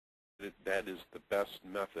that is the best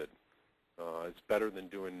method. It's better than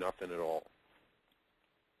doing nothing at all.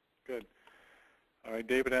 Good. All right,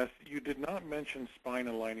 David asks, you did not mention spine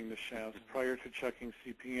aligning the shafts prior to checking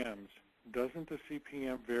CPMs. Doesn't the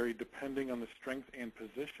CPM vary depending on the strength and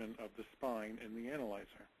position of the spine in the analyzer?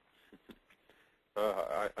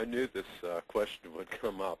 I knew this question would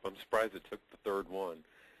come up. I'm surprised it took the third one.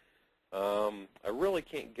 I really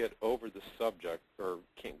can't get over the subject, or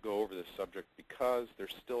can't go over this subject, because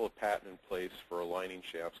there's still a patent in place for aligning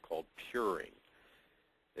shafts called puring.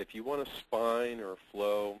 If you want a spine or a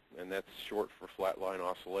flow, and that's short for flatline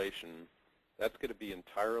oscillation, that's going to be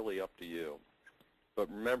entirely up to you. But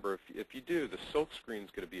remember, if you do, the silk screen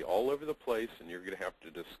is going to be all over the place, and you're going to have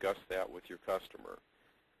to discuss that with your customer.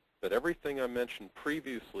 But everything I mentioned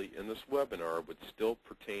previously in this webinar would still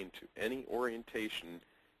pertain to any orientation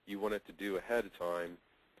you wanted to do ahead of time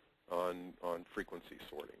on frequency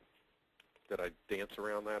sorting. Did I dance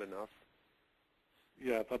around that enough?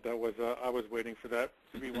 Yeah, I thought that was, I was waiting for that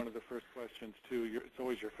to be one of the first questions, too. It's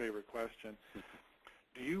always your favorite question.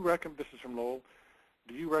 Do you recommend, this is from Lowell,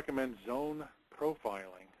 do you recommend zone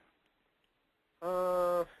profiling?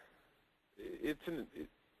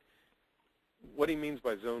 What he means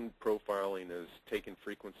by zone profiling is taking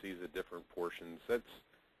frequencies at different portions. That's,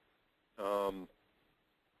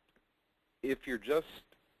 if you're just,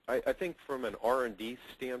 I think from an R&D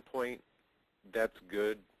standpoint, that's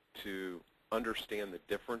good to understand the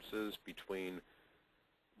differences between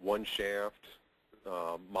one shaft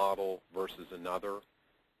model versus another.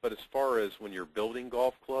 But as far as when you're building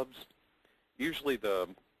golf clubs, usually the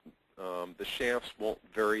shafts won't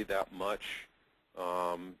vary that much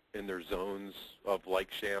in their zones of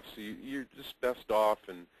like shafts. So you're just best off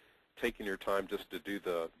in taking your time just to do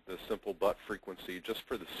the simple butt frequency just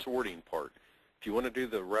for the sorting part. If you want to do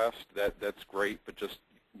the rest, that's great, but just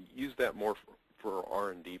use that more for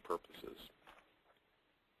R&D purposes.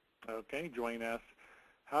 Okay, Dwayne asks,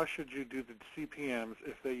 how should you do the CPMs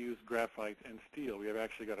if they use graphite and steel? We have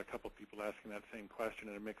actually got a couple people asking that same question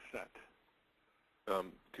in a mixed set.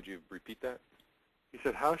 Could you repeat that? He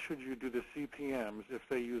said, how should you do the CPMs if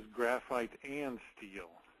they use graphite and steel?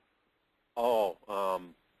 Oh,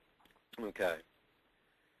 okay.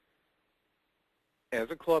 As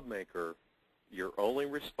a club maker, your only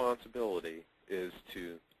responsibility is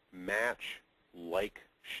to match like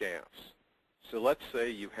shafts. So let's say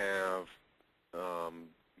you have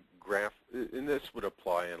and this would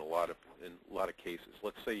apply in a lot of cases.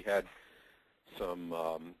 Let's say you had some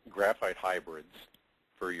graphite hybrids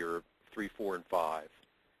for your 3, 4, and 5,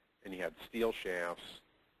 and you had steel shafts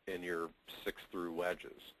in your 6 through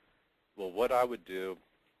wedges. Well, what I would do,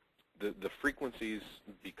 the frequencies,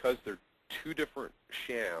 because they're two different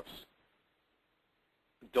shafts,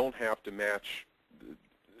 don't have to match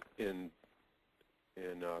in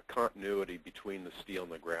continuity between the steel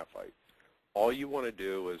and the graphite. All you want to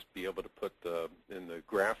do is be able to put in the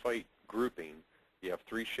graphite grouping, you have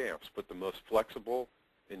 3 shafts. Put the most flexible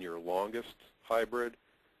in your longest hybrid,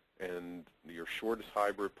 and your shortest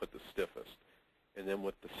hybrid, put the stiffest. And then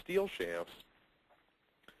with the steel shafts,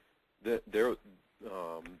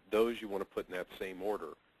 those you want to put in that same order.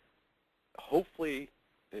 Hopefully,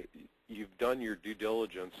 you've done your due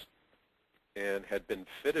diligence and had been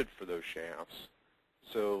fitted for those shafts,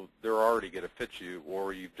 so they're already going to fit you,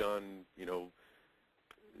 or you've done,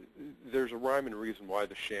 there's a rhyme and reason why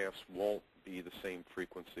the shafts won't be the same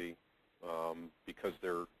frequency because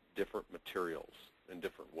they're different materials and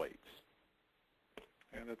different weights.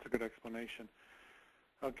 Yeah, that's a good explanation.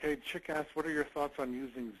 Okay, Chick asks, what are your thoughts on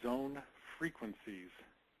using zone frequencies?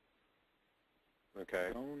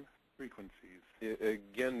 Okay. Zone frequencies.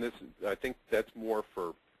 Again, I think that's more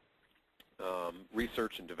for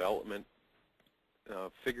research and development,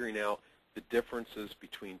 figuring out the differences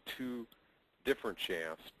between two different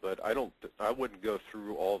shafts. But I wouldn't go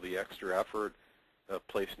through all the extra effort of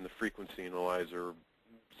placing the frequency analyzer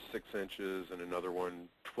 6 inches and another one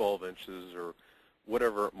 12 inches or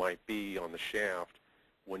whatever it might be on the shaft,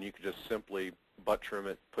 when you could just simply butt trim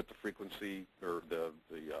it, put the frequency or the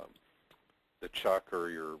chuck or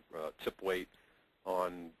your tip weight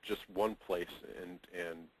on just one place and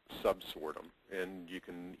subsort them. And you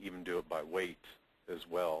can even do it by weight as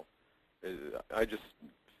well. I just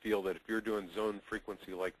feel that if you're doing zone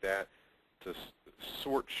frequency like that, to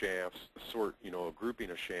sort shafts, a grouping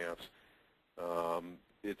of shafts,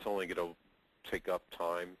 it's only going to take up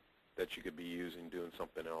time that you could be using doing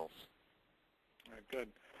something else. All right, good.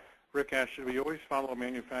 Rick asked, should we always follow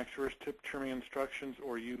manufacturer's tip trimming instructions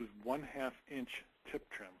or use 1/2 inch tip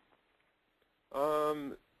trim?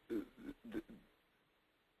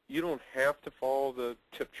 You don't have to follow the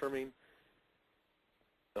tip trimming.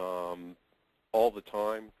 all the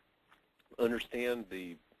time. Understand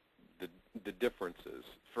the differences.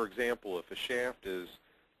 For example, if a shaft is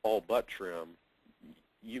all butt trim,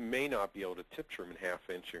 you may not be able to tip trim in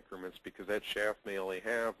half-inch increments because that shaft may only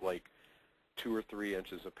have like 2 or 3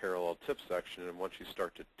 inches of parallel tip section, and once you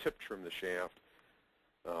start to tip trim the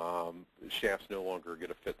shaft's no longer going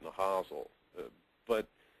to fit in the hosel. But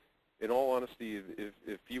in all honesty,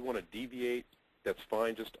 if you want to deviate, that's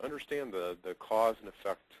fine. Just understand the cause and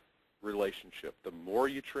effect relationship. The more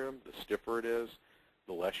you trim, the stiffer it is.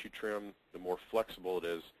 The less you trim, the more flexible it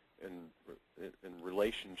is in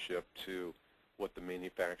relationship to what the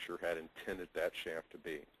manufacturer had intended that shaft to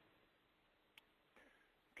be.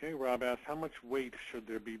 Okay, Rob asks, how much weight should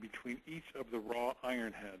there be between each of the raw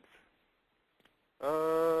iron heads?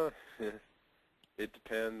 It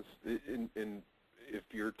depends. If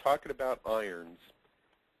you're talking about irons,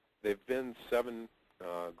 they've been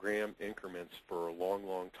 7-gram increments for a long,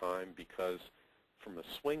 long time because from a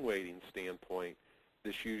swing weighting standpoint,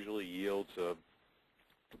 this usually yields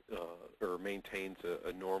or maintains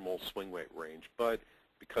a normal swing weight range. But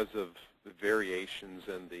because of the variations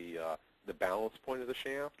in the balance point of the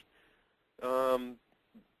shaft,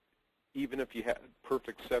 even if you had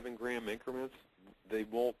perfect 7-gram increments, they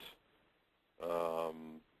won't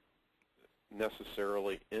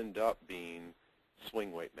necessarily end up being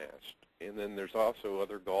swing weight matched. And then there's also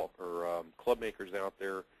other golf or club makers out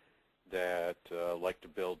there that like to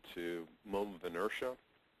build to moment of inertia,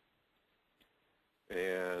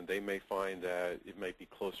 and they may find that it might be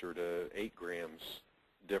closer to 8 grams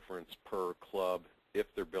difference per club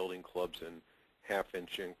if they're building clubs in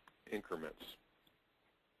half-inch increments.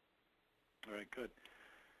 All right, good.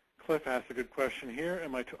 Cliff asked a good question here.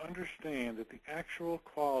 Am I to understand that the actual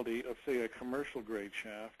quality of, say, a commercial grade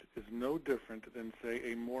shaft is no different than,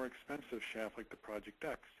 say, a more expensive shaft like the Project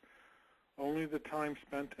X? Only the time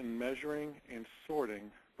spent in measuring and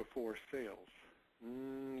sorting before sales.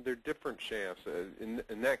 They're different shafts.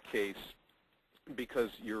 In that case,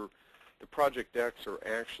 because the Project X are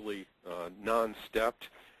actually non-stepped,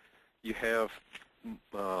 you have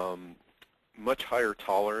much higher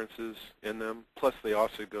tolerances in them. Plus, they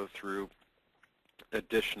also go through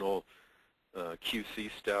additional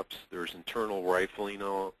QC steps. There's internal rifling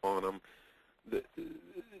on them.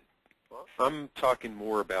 I'm talking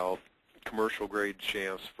more about commercial grade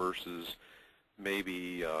shafts versus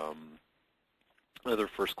maybe other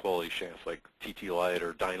first quality shafts like TT Light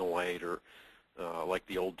or Dynalite or like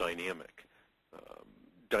the old Dynamic.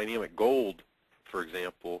 Dynamic Gold, for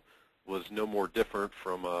example, was no more different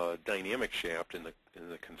from a dynamic shaft in the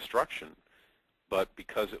construction, but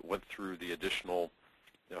because it went through the additional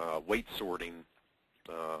weight sorting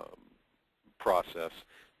process,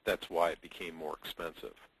 that's why it became more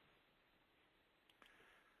expensive.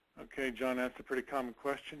 Okay, John asked a pretty common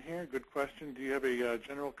question here. Good question. Do you have a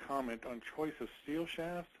general comment on choice of steel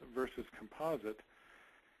shafts versus composite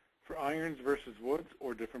for irons versus woods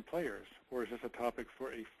or different players? Or is this a topic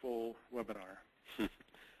for a full webinar?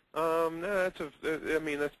 No,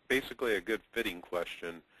 that's basically a good fitting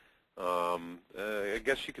question. I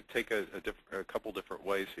guess you could take a couple different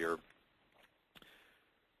ways here.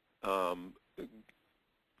 For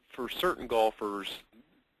certain golfers,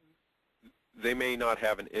 they may not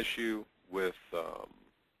have an issue with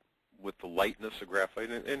the lightness of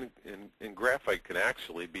graphite, and graphite can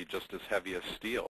actually be just as heavy as steel.